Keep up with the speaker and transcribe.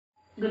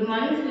Good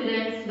morning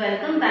students,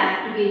 welcome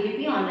back to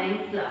KGP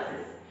online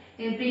classes.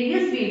 In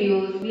previous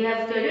videos, we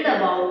have studied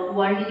about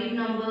one digit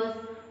numbers,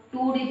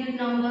 two digit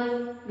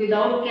numbers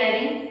without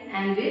carrying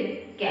and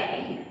with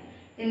carrying.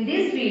 In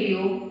this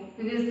video,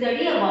 we will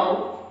study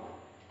about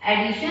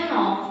addition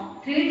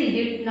of three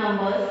digit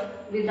numbers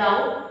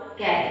without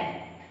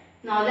carrying.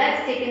 Now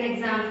let's take an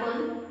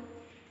example.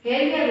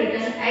 Here we have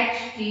written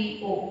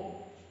HTO.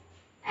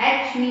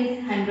 H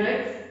means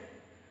hundreds,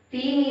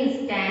 T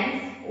means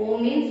tens, O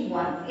means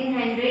ones. In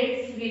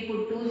hundreds we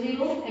put 2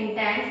 0, in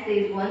tens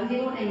there is 1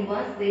 0, and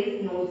ones there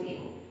is no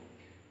 0.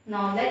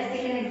 Now let's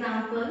take an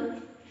example.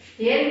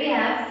 Here we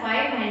have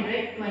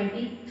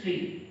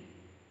 523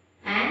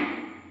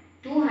 and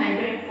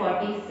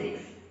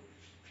 246.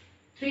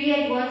 3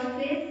 at ones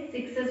place,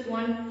 6 at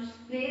ones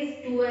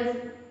place, 2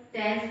 at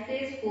tens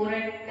place, 4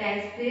 at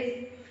tens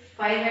place,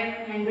 5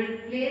 at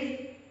hundred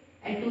place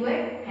and 2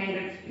 at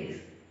hundreds place.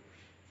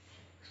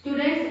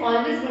 Students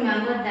always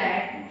remember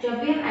that जब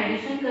भी हम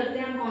addition करते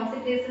हैं हम कौन से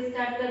place से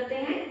start करते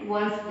हैं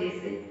वंस प्लेस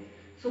से.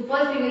 So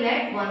first we will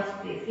add ones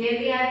place. Here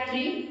we have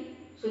 3,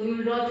 so we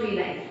will draw 3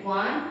 lines.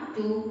 1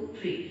 2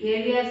 3. Here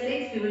we have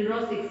 6, we will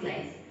draw 6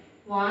 lines.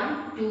 1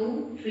 2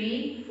 3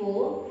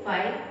 4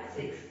 5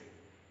 6.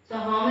 So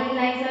how many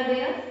lines are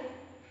there?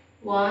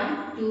 1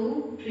 2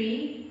 3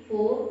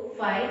 4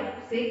 5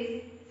 6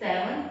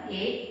 7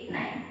 8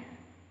 9.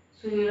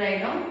 So we will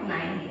write down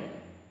 9 here.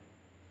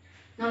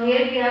 Now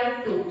here we have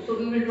 2, so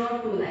we will draw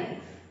 2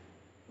 lines.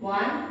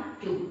 1,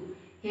 2.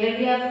 Here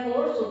we have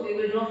 4, so we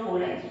will draw 4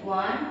 lines.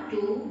 1,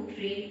 2,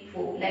 3,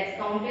 4. Let's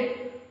count it.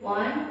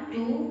 1,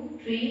 2,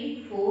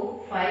 3,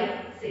 4, 5,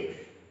 6.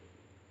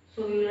 So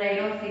we will write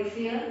down 6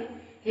 here.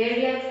 Here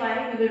we have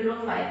 5, we will draw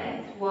 5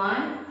 lines.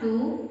 1,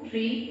 2,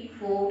 3,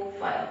 4,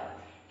 5.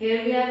 Here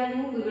we have 2,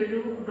 we will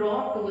draw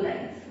 2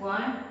 lines.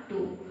 1,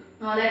 2.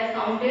 Now let's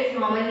count it.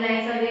 How many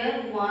lines are there?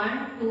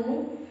 1,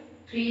 2,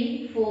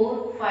 3,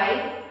 4,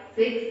 5,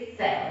 6,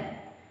 7.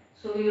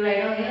 So we will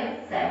write down here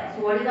 7. So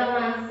what is our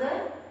answer?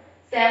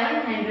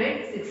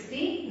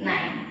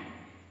 769.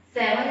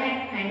 7 at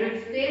hundred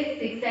space,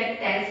 6 at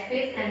 10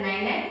 space and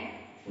 9 at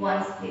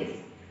 1 space.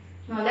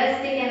 Now let's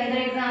take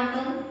another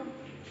example.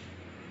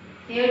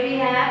 Here we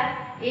have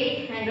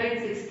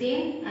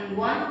 816 and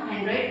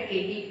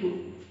 182.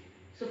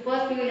 So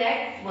first we will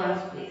add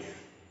 1's place.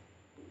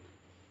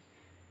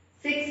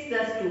 6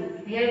 plus 2.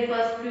 Here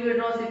first we will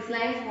draw 6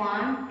 lines.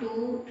 1,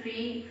 2,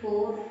 3,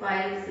 4,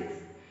 5, 6.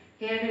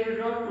 Here we will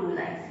draw 2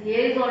 lines.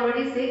 Here is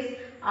already 6.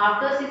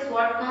 After 6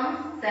 what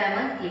comes?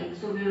 7, 8.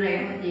 So we will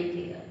write down 8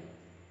 here.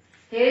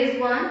 Here is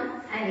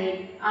 1 and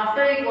 8.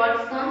 After 8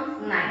 what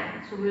comes?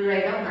 9. So we will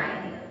write down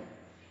 9 here.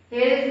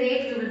 Here is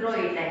 8. So we will draw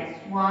 8 lines.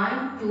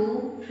 1,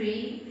 2,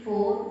 3,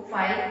 4,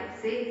 5,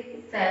 6,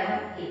 7,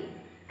 8.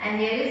 And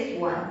here is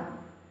 1.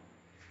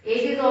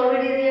 8 is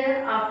already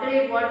there. After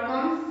 8 what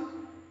comes?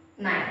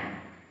 9.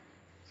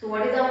 So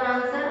what is our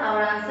answer?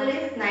 Our answer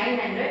is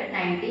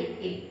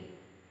 998.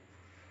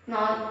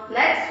 Now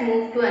let's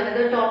move to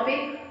another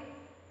topic.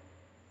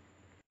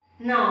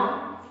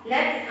 Now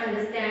let's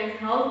understand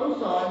how to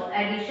solve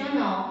addition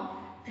of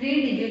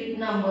 3-digit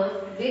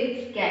numbers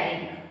with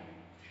carrying.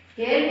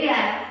 Here we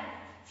have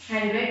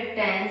 100,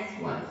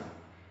 tens, ones.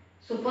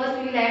 So first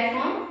we will add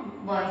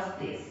from ones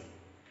place.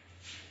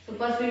 So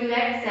first we will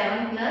add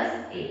 7 plus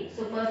 8.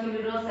 So first we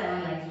will draw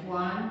 7 lines.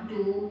 1,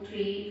 2,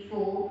 3,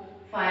 4,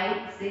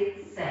 5,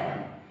 6,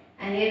 7.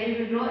 And here we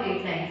will draw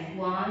 8 lines.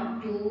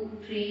 1, 2,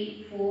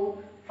 3, 4,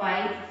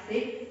 5,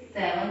 6,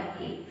 7,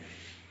 8.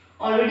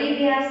 Already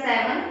we have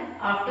 7.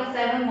 After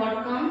 7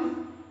 what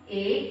comes?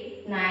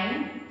 8,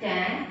 9,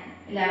 10,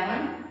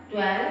 11,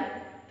 12,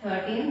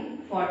 13,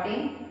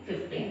 14,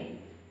 15.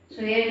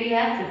 So here we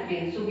have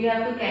 15. So we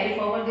have to carry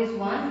forward this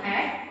one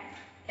at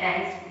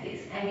tens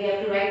place and we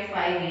have to write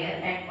 5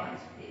 here at ones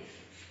place.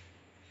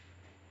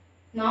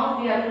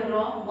 Now we have to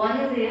draw 1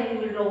 is here, we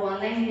will draw 1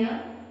 line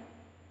here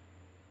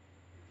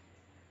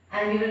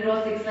and we will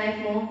draw 6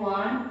 lines more.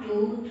 1,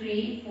 2,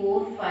 3,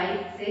 4, 5,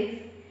 6.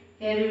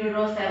 Here we will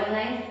draw 7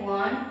 lines.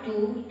 1,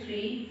 2,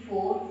 3,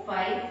 4,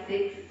 5,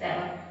 6,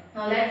 7.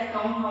 Now let's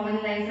count how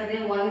many lines are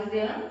there. 1 is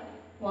there.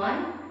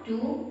 1,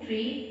 2,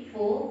 3,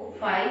 4,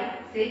 5,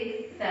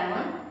 6,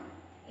 7,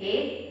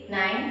 8,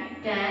 9,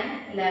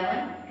 10,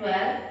 11,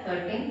 12,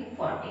 13,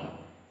 14.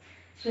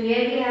 So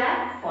here we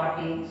have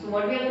 14. So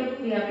what we have to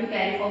do? We have to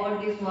carry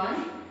forward this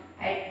one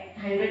at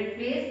 100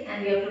 place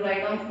and we have to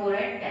write down 4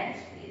 at 10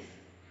 place.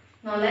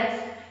 Now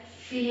let's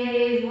see, here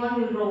is 1,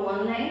 we will draw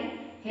 1 line.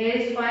 Here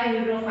is 5, we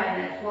will draw 5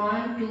 lines.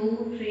 1,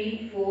 2,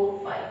 3, 4,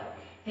 5.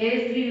 Here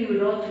is 3, we will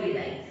draw 3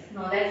 lines.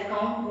 Now let's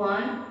count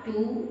 1,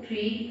 2,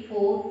 3,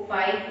 4,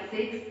 5,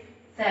 6,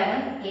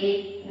 7,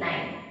 8,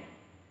 9.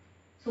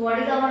 So what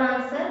is our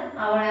answer?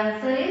 Our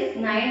answer is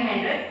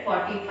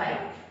 945.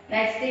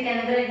 Let's take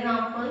another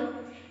example.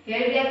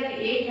 Here we have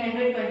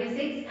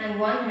 826 and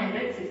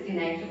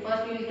 169. So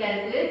first we will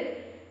calculate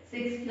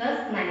 6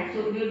 plus 9.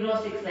 So we will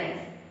draw 6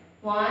 lines.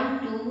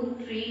 1, 2,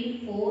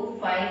 3, 4,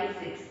 5,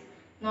 6.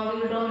 Now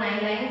we will draw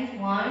 9 lines.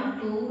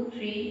 1, 2,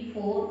 3,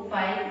 4,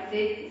 5,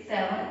 6,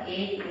 7,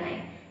 8,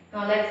 9.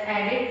 Now let's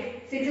add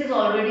it. 6 is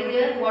already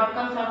there. What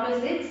comes after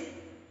 6?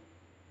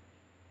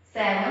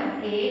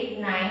 7, 8,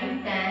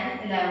 9,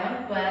 10,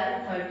 11,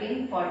 12,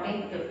 13,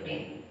 14,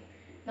 15.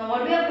 Now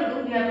what we have to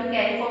do? We have to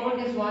carry forward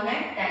this 1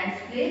 at tens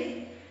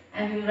place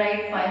and we will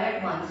write 5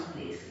 at ones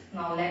place.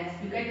 Now let's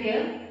look at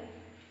here.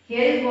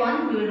 Here is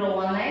 1, we will draw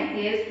 1 line.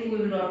 Here is 2, we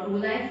will draw 2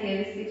 lines.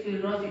 Here is 6, we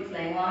will draw 6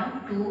 lines.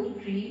 1, 2,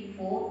 3,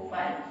 4,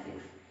 5, 6.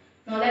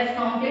 Now let's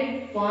count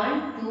it.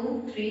 1,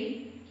 2,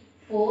 3,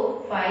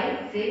 4,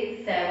 5,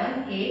 6,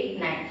 7, 8,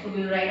 9. So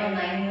we will write on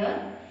 9 here.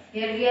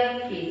 Here we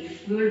have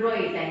 8. We will draw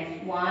 8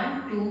 lines.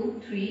 1,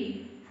 2,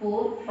 3,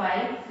 4,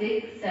 5,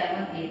 6,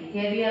 7, 8.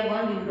 Here we have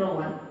 1, we will draw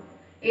 1.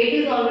 8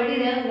 is already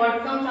there.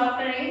 What comes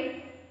after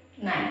 8?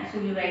 9. So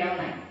we will write on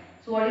 9.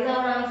 So what is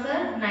our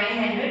answer?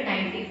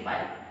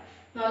 995.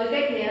 Now look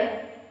at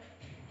here.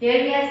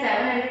 Here we have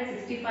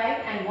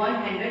 765 and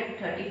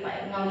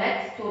 135. Now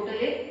let's total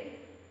it.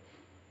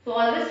 So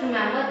always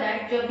remember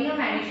that जब भी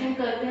हम addition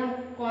करते हैं हम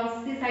कौन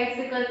सी side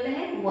से करते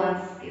हैं?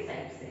 वंस के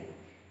साइड से.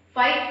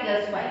 5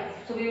 plus 5.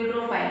 So we will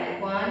draw 5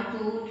 lines. 1,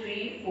 2,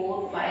 3,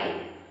 4, 5.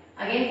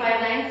 Again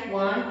 5 lines.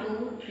 1, 2,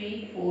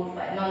 3, 4,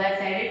 5. Now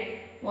let's add it.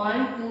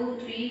 1, 2,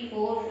 3,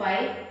 4,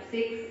 5,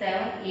 6,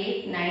 7,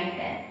 8, 9,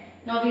 10.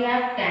 Now we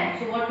have 10.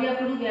 So what we have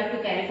to do? We have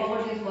to carry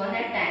forward this 1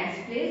 at tens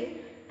place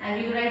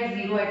and we will write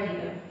 0 at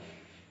here.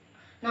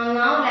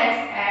 Now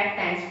let's add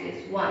tens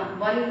place. 1.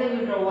 1 is there, we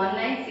will draw 1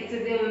 line. 6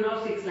 is there, we will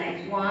draw 6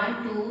 lines.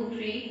 1, 2,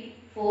 3,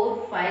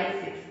 4, 5,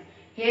 6.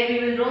 Here we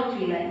will draw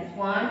 3 lines.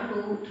 1,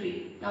 2,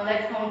 3. Now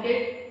let's count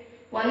it.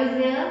 1 is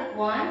there.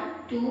 1,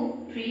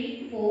 2,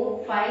 3,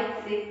 4,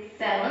 5, 6,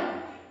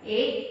 7,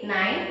 8,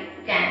 9,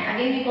 10.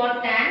 Again we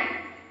got 10.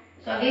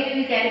 So again we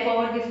will carry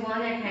forward this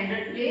 1 at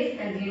 100 place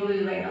and 0 we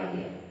will write on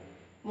here.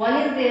 1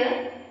 is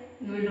there.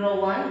 We will draw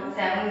 1,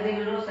 7 is there,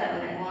 we will draw 7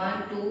 line.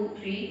 1, 2,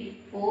 3,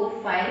 4,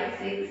 5,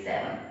 6,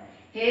 7.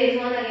 Here is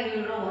 1, again we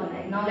will draw 1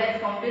 line. Now let's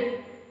count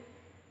it.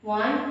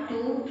 1,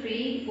 2,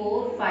 3,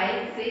 4,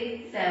 5,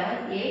 6,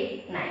 7,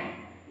 8, 9.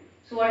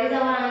 So what is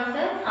our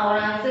answer? Our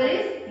answer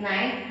is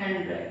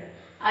 900.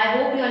 I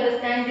hope you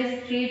understand these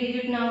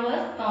 3-digit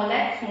numbers. Now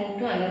let's move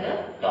to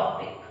another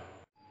topic.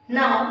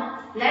 Now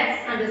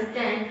let's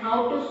understand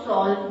how to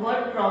solve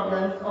word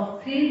problems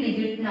of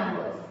 3-digit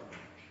numbers.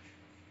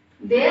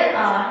 There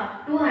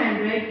are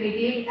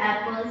 288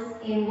 apples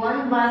in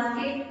one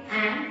basket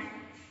and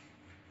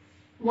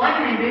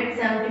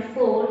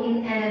 174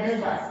 in another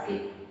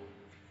basket.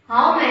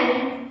 How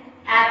many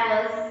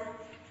apples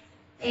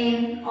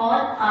in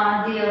all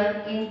are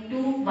there in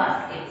two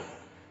baskets?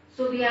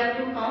 So we have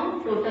to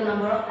count total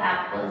number of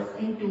apples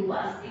in two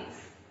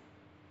baskets.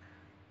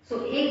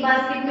 So एक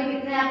basket में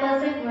कितने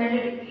apples हैं?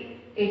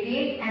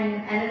 288 and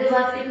another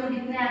basket में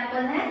कितने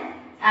Apple हैं?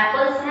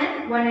 Apples हैं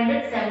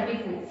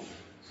 174.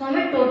 So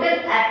हमें total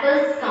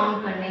apples count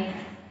करने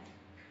हैं.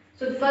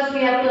 So first we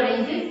have to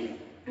arrange it.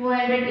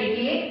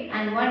 288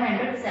 and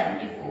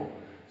 174.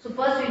 So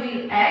first we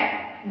will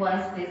add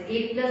ones place.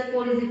 8 plus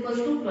 4 is equals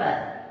to 12.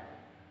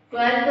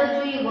 12 का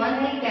जो ये 1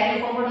 है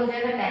कैरी फॉरवर्ड हो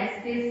जाएगा टेंस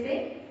प्लेस पे.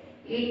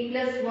 8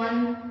 plus 1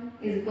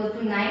 is equals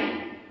to 9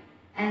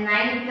 and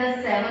 9 plus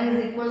 7 is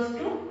equals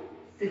to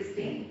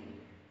 16.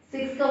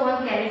 6 का 1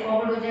 carry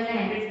forward हो जाएगा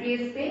 100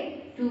 प्लेस पे.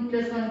 2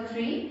 plus 1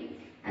 3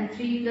 and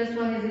 3 plus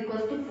 1 is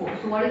equals to 4.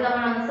 So what is our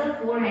answer?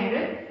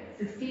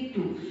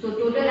 462. So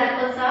total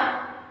apples are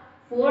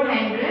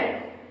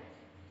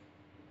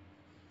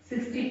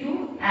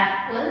 462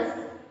 apples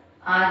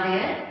are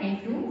there in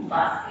two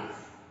baskets.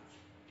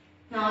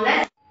 Now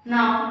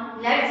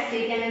let's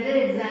take another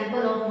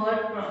example of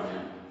word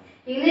problem.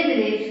 In a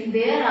village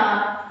there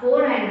are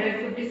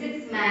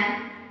 456 men,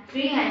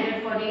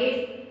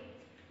 348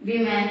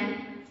 women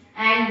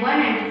and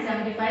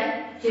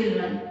 175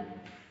 children.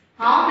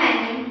 How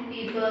many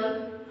people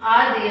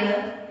are there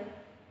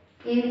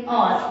in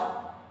all?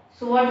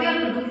 So what we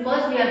have to do?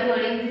 First we have to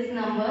arrange these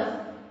numbers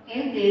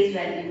in place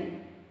value.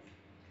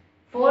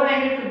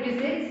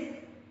 456,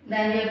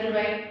 then we have to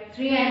write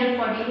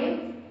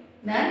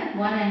 348, then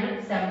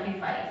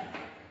 175.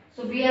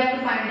 So we have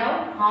to find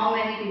out how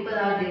many people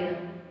are there.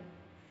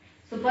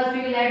 So first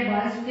we will add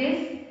ones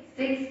place.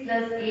 6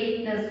 plus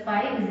 8 plus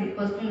 5 is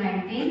equals to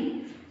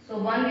 19. So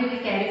 1 we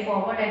will carry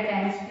forward at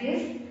tens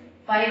place.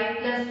 5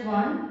 plus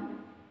 1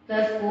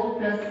 plus 4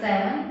 plus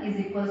 7 is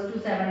equals to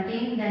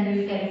 17. Then we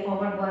will carry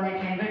forward 1 at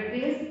 100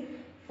 place.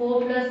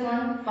 4 plus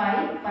 1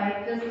 5.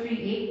 5 plus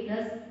 3 8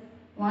 plus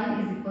 1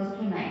 is equals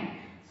to 9.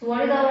 So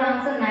what is our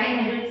answer?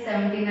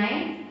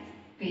 979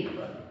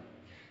 people.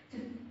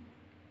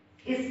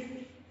 इस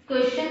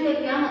question का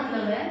क्या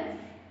मतलब है?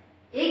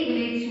 एक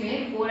village में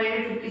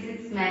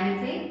 456 man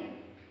थे,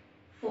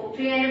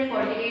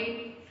 348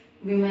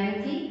 women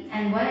थी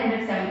and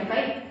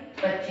 175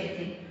 बच्चे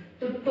थे.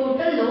 तो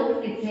टोटल लोग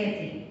कितने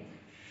थे?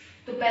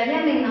 तो पहले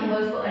हम इन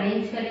नंबर्स को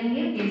अरेंज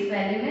करेंगे प्लेस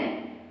वैल्यू में.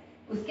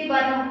 उसके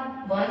बाद हम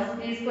वंस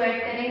प्लेस को ऐड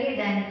करेंगे,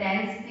 देन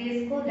टेंस प्लेस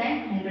को, देन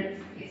हंड्रेड्स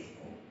प्लेस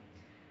को.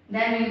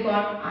 Then we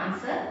got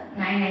answer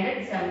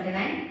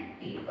 979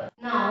 people.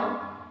 Now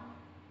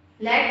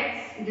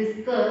let's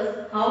discuss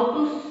how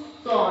to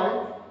solve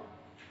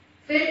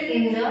fill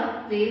in the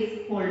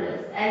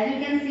placeholders. As you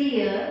can see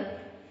here,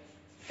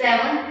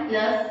 7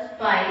 plus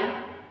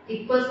 5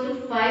 equals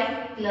to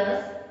 5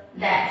 plus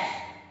dash.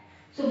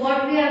 So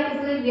what we have to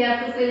fill? We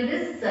have to fill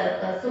this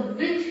circle. So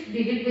which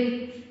digit will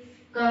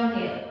come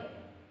here?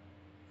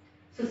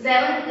 So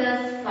 7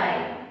 plus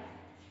 5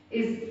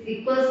 is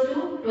equals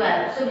to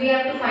 12. So we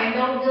have to find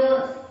out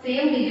the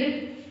same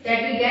digit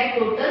that we get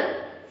total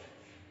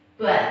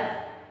 12.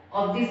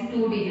 Of these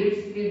two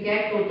digits we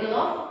get total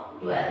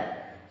of 12.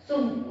 So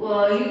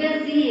you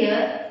can see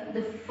here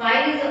the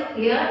 5 is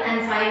here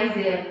and 5 is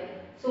here.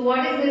 So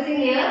what is missing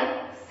here?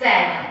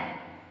 7.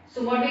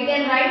 So what we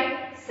can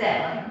write?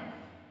 7.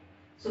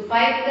 So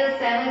 5 plus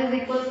 7 is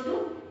equals to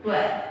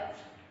 12.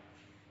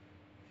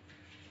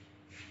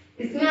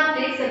 इसमें आप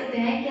देख सकते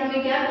हैं कि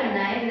हमें क्या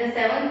करना है. इधर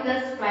 7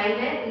 प्लस 5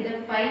 है, इधर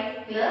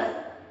 5 प्लस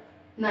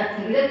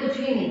नथिंग, इधर कुछ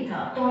भी नहीं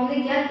था. तो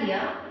हमने क्या किया,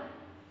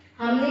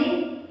 हमने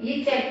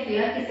ये चेक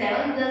किया कि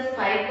 7 प्लस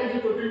 5 का जो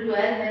टोटल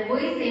 12 है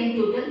वही सेम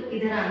टोटल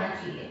इधर आना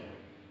चाहिए.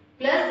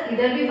 प्लस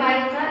इधर भी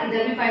 5 था,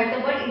 इधर भी 5 था,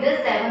 बट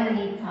इधर 7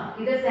 नहीं था.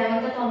 इधर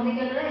 7 था तो हमने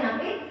क्या करा, यहाँ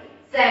पे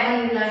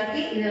 7 मिला के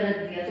इधर रख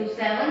दिया. तो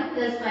 7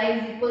 plus 5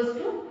 is equals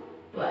to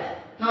 12.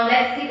 Now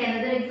let's take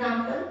another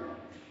example.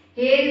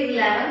 Here is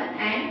 11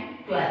 and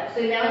 12. So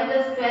 11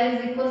 plus 12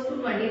 is equals to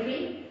 23.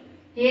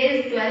 Here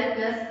is 12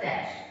 plus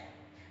dash.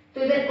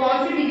 तो इधर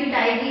कौन सी डिजिट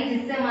आएगी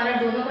जिससे हमारा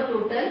दोनों का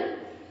टोटल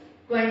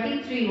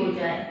 23 हो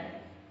जाए.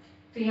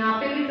 तो यहाँ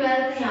पे भी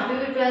 12 था, यहाँ पे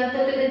भी 12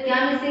 था, तो इधर क्या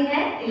मिसिंग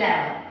है?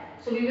 11.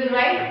 So we will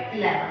write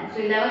 11.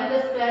 So 11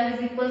 plus 12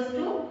 is equals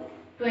to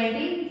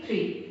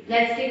 23.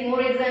 Let's take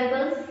more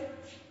examples.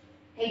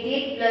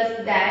 88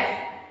 plus dash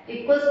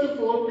equals to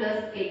 4 plus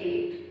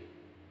 88.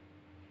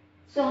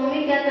 So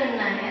हमें क्या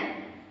करना है,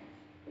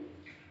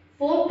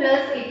 4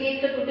 plus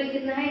 88 का टोटल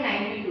कितना है?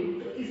 92.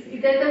 तो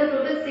इधर का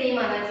टोटल सेम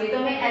आना चाहिए. तो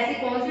हमें ऐसी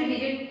कौन सी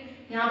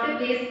डिजिट यहाँ पे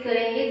प्लेस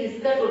करेंगे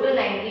जिसका टोटल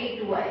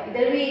 92 आए.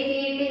 इधर भी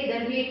 88 है,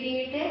 इधर भी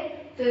 88 है,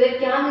 तो इधर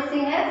क्या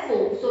मिसिंग है?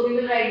 4. So we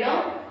will write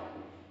down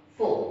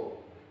 4.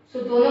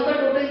 So दोनों का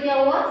टोटल क्या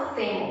हुआ?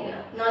 सेम हो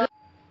गया.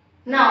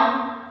 Now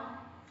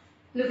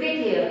look at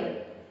here.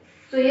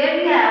 So here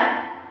we have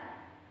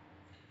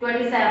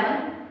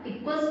 27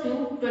 equals to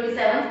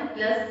 27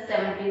 plus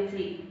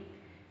 73.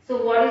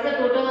 So what is the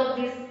total of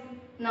these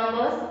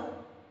numbers?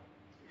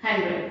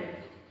 100.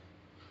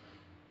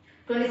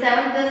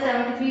 27 plus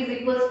 73 is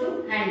equals to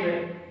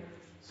 100.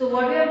 So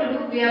what we have to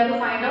do? We have to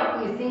find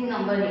out missing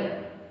number here.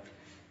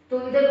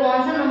 तो इधर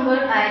कौन सा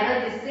number आएगा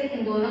जिससे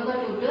इन दोनों का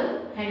total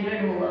 100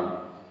 होगा?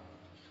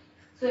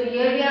 So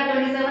here we have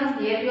 27,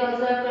 here we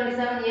also have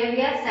 27, here we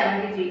have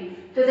 73.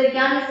 तो इधर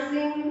क्या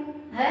मिसिंग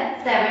है?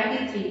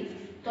 73.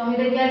 तो हम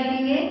इधर क्या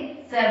लिखेंगे?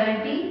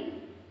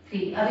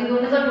 73. अभी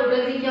दोनों का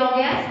टोटल भी क्या हो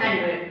गया?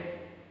 100.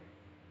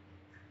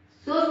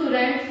 So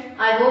students,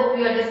 I hope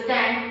you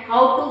understand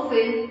how to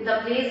fill the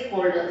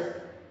placeholders.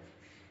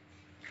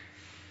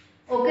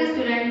 Okay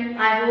student,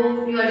 I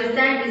hope you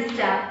understand this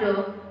chapter.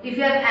 If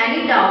you have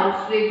any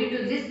doubts related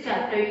to this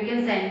chapter, you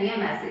can send me a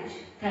message.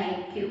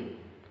 Thank you.